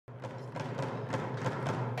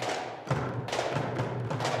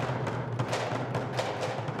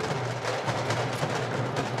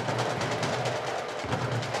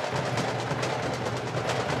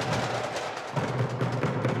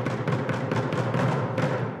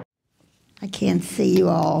can't see you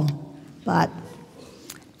all, but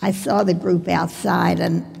I saw the group outside,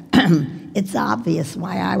 and it's obvious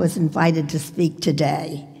why I was invited to speak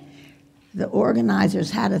today. The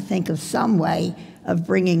organizers had to think of some way of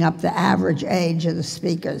bringing up the average age of the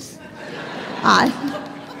speakers. I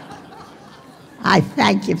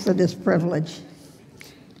thank you for this privilege.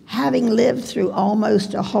 Having lived through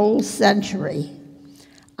almost a whole century,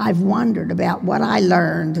 I've wondered about what I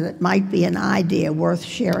learned that might be an idea worth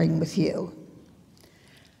sharing with you.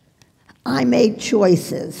 I made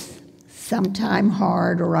choices, sometimes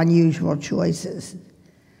hard or unusual choices,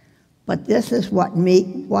 but this is what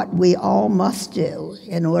we all must do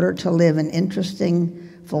in order to live an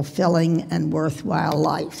interesting, fulfilling, and worthwhile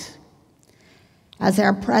life. As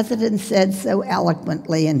our president said so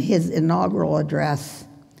eloquently in his inaugural address,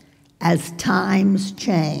 as times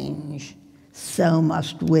change, so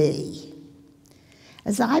must we.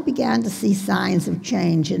 As I began to see signs of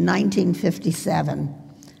change in 1957,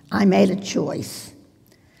 I made a choice.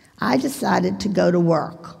 I decided to go to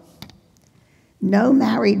work. No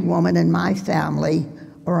married woman in my family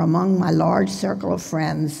or among my large circle of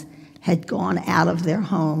friends had gone out of their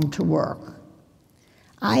home to work.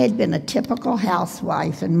 I had been a typical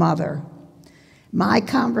housewife and mother. My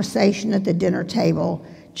conversation at the dinner table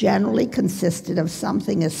generally consisted of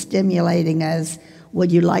something as stimulating as,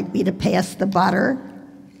 "Would you like me to pass the butter?"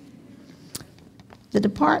 The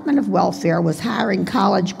Department of Welfare was hiring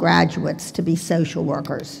college graduates to be social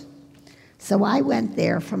workers, so I went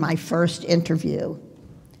there for my first interview.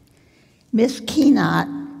 Miss Keenot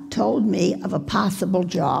told me of a possible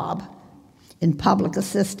job in public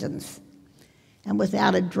assistance, and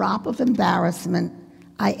without a drop of embarrassment,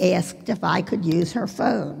 I asked if I could use her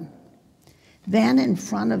phone. Then, in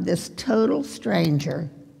front of this total stranger,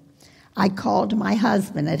 I called my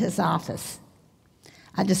husband at his office.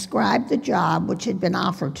 I described the job which had been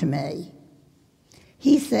offered to me.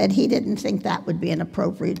 He said he didn't think that would be an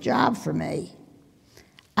appropriate job for me.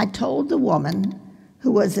 I told the woman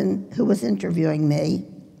who was interviewing me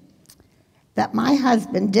that my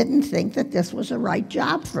husband didn't think that this was the right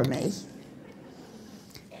job for me.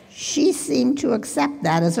 She seemed to accept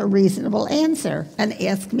that as a reasonable answer and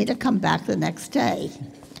asked me to come back the next day.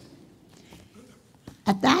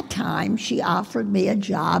 At that time, she offered me a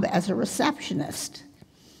job as a receptionist.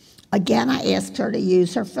 Again, I asked her to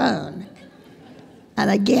use her phone. And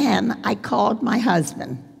again, I called my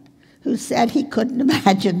husband, who said he couldn't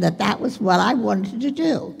imagine that that was what I wanted to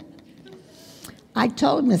do. I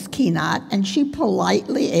told Miss Keenot, and she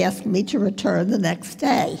politely asked me to return the next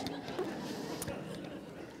day.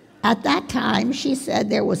 At that time, she said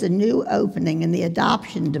there was a new opening in the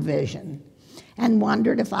adoption division and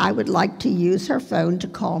wondered if I would like to use her phone to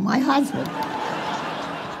call my husband.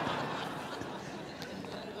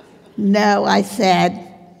 No, I said.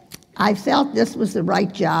 I felt this was the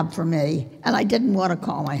right job for me, and I didn't want to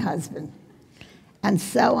call my husband. And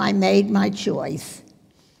so I made my choice.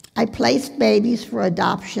 I placed babies for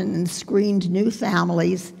adoption and screened new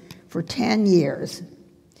families for 10 years.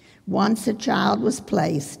 Once a child was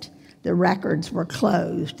placed, the records were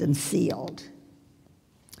closed and sealed.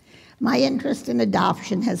 My interest in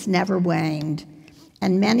adoption has never waned,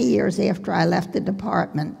 and many years after I left the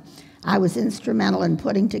department, I was instrumental in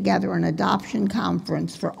putting together an adoption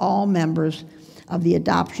conference for all members of the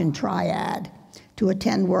adoption triad to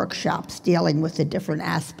attend workshops dealing with the different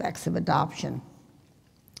aspects of adoption.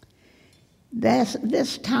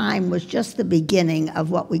 This time was just the beginning of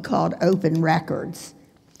what we called open records,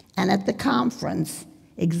 and at the conference,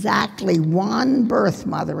 exactly one birth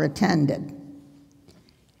mother attended.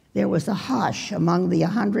 There was a hush among the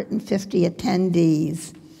 150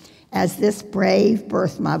 attendees as this brave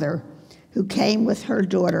birth mother, who came with her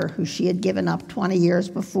daughter, who she had given up 20 years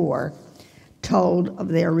before, told of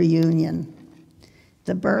their reunion.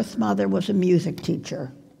 The birth mother was a music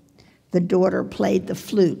teacher. The daughter played the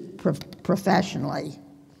flute professionally.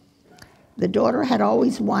 The daughter had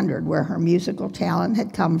always wondered where her musical talent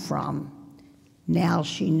had come from. Now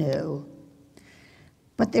she knew.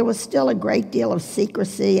 But there was still a great deal of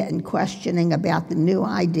secrecy and questioning about the new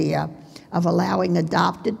idea of allowing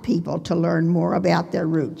adopted people to learn more about their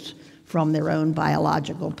roots from their own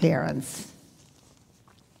biological parents.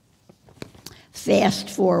 Fast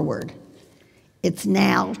forward. It's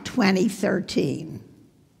now 2013.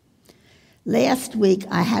 Last week,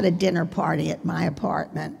 I had a dinner party at my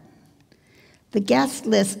apartment. The guest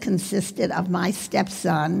list consisted of my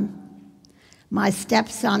stepson's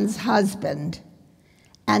husband,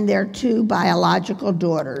 and their two biological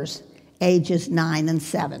daughters, ages 9 and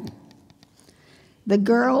 7. The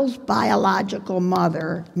girl's biological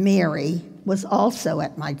mother, Mary, was also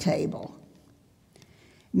at my table.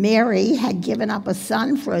 Mary had given up a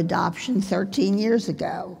son for adoption 13 years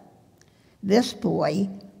ago. This boy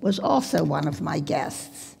was also one of my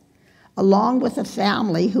guests, along with a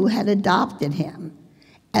family who had adopted him,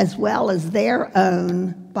 as well as their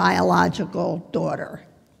own biological daughter.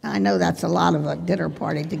 I know that's a lot of a dinner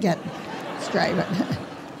party to get straight.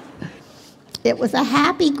 It was a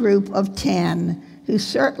happy group of 10 who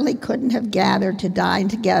certainly couldn't have gathered to dine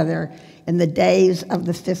together in the days of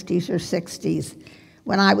the 50s or 60s,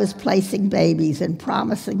 when I was placing babies and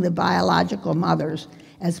promising the biological mothers,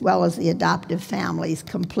 as well as the adoptive families,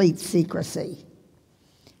 complete secrecy.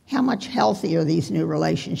 How much healthier these new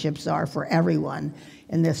relationships are for everyone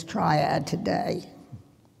in this triad today.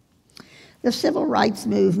 The civil rights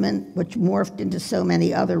movement, which morphed into so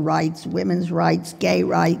many other rights, women's rights, gay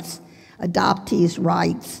rights, adoptees'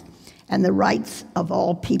 rights, and the rights of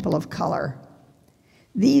all people of color.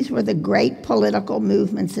 These were the great political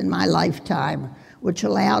movements in my lifetime, which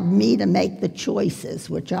allowed me to make the choices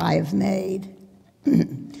which I have made.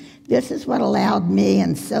 This is what allowed me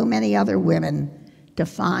and so many other women to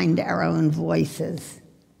find our own voices.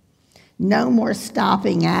 No more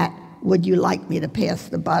stopping at, would you like me to pass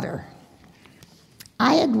the butter?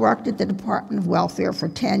 I had worked at the Department of Welfare for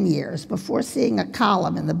 10 years before seeing a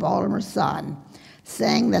column in the Baltimore Sun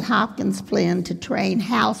saying that Hopkins planned to train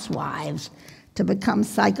housewives to become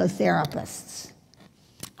psychotherapists.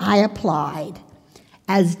 I applied,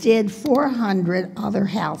 as did 400 other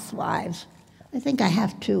housewives. I think I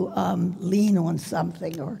have to lean on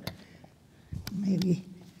something, or maybe,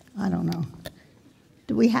 I don't know.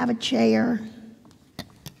 Do we have a chair?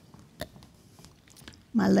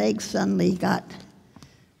 My legs suddenly got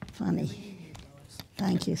funny.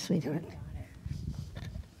 Thank you, sweetheart.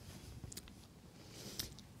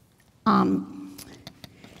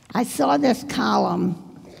 I saw this column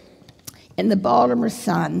in the Baltimore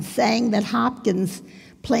Sun saying that Hopkins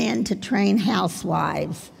planned to train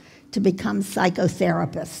housewives to become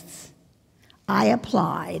psychotherapists. I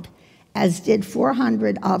applied, as did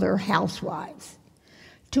 400 other housewives.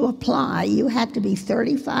 To apply, you had to be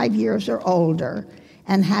 35 years or older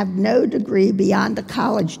and have no degree beyond a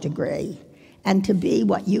college degree, and to be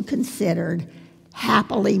what you considered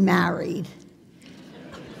happily married.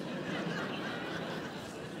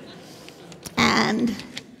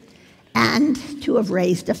 and to have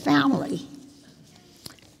raised a family.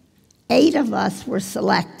 8 of us were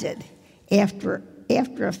selected after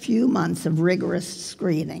a few months of rigorous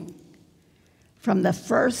screening. From the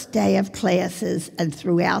first day of classes and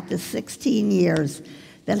throughout the 16 years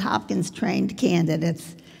that Hopkins trained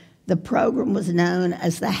candidates, the program was known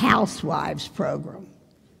as the Housewives Program.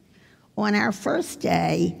 On our first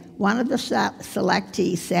day, one of the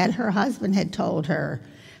selectees said her husband had told her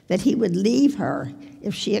that he would leave her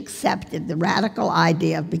if she accepted the radical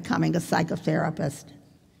idea of becoming a psychotherapist.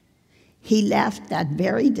 He left that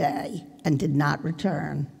very day and did not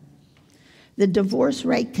return. The divorce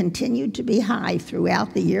rate continued to be high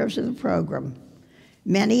throughout the years of the program.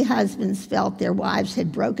 Many husbands felt their wives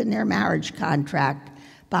had broken their marriage contract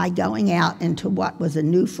by going out into what was a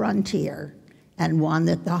new frontier, and one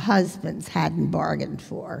that the husbands hadn't bargained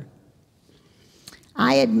for.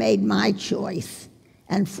 I had made my choice,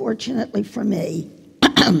 and fortunately for me,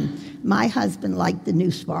 my husband liked the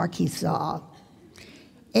new spark he saw.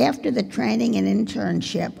 After the training and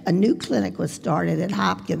internship, a new clinic was started at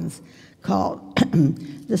Hopkins called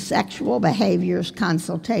the Sexual Behaviors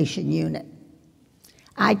Consultation Unit.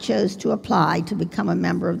 I chose to apply to become a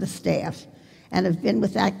member of the staff and have been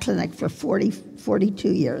with that clinic for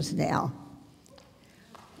 42 years now.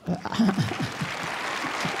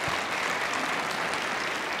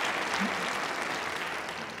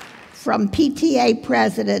 From PTA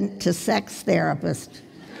president to sex therapist.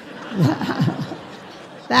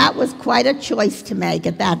 That was quite a choice to make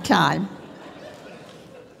at that time.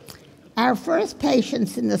 Our first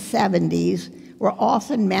patients in the 70s were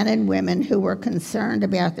often men and women who were concerned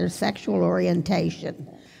about their sexual orientation,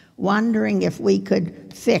 wondering if we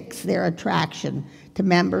could fix their attraction to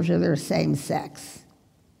members of their same sex.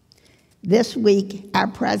 This week, our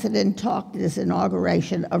president talked at his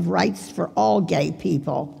inauguration of rights for all gay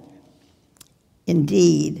people.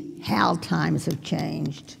 Indeed, how times have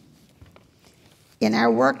changed. In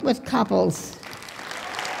our work with couples,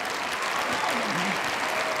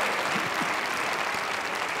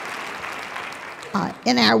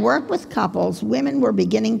 women were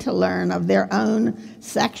beginning to learn of their own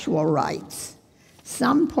sexual rights.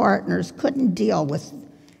 Some partners couldn't deal with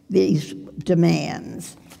these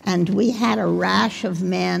demands, and we had a rash of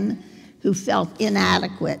men who felt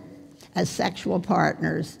inadequate as sexual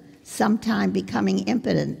partners, sometimes becoming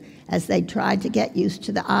impotent as they tried to get used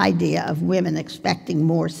to the idea of women expecting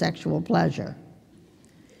more sexual pleasure.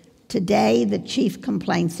 Today, the chief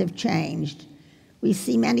complaints have changed. We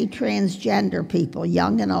see many transgender people,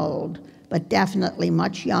 young and old, but definitely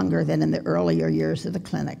much younger than in the earlier years of the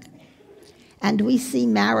clinic. And we see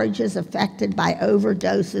marriages affected by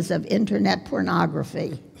overdoses of internet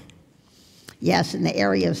pornography. Yes, in the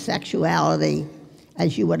area of sexuality,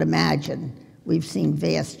 as you would imagine, we've seen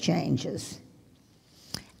vast changes.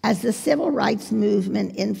 As the civil rights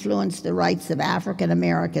movement influenced the rights of African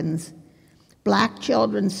Americans, black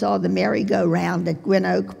children saw the merry-go-round at Gwynn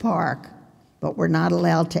Oak Park, but were not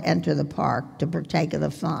allowed to enter the park to partake of the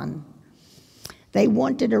fun. They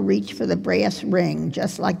wanted to reach for the brass ring,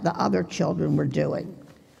 just like the other children were doing.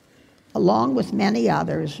 Along with many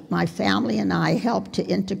others, my family and I helped to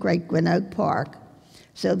integrate Gwynn Oak Park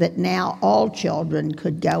so that now all children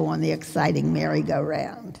could go on the exciting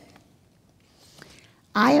merry-go-round.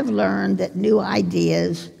 I have learned that new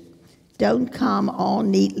ideas don't come all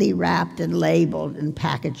neatly wrapped and labeled in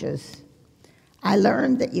packages. I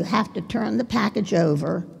learned that you have to turn the package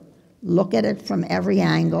over, look at it from every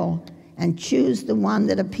angle, and choose the one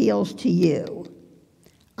that appeals to you.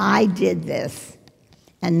 I did this,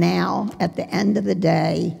 and now, at the end of the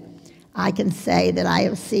day, I can say that I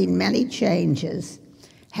have seen many changes,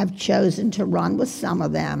 have chosen to run with some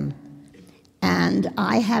of them, and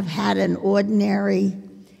I have had an ordinary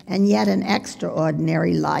and yet an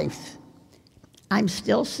extraordinary life. I'm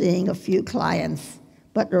still seeing a few clients,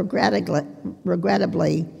 but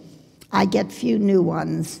regrettably, I get few new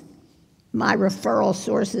ones. My referral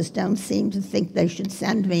sources don't seem to think they should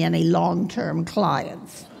send me any long-term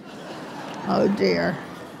clients. Oh dear.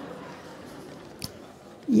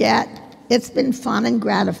 Yet, it's been fun and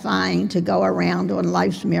gratifying to go around on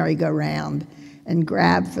life's merry-go-round and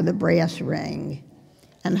grab for the brass ring.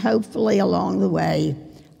 And hopefully along the way,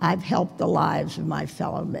 I've helped the lives of my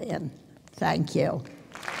fellow men. Thank you.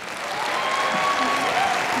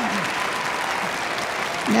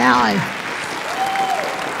 Now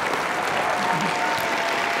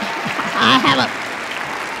I have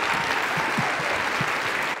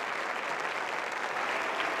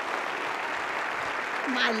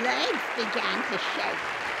my legs began to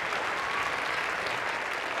shake.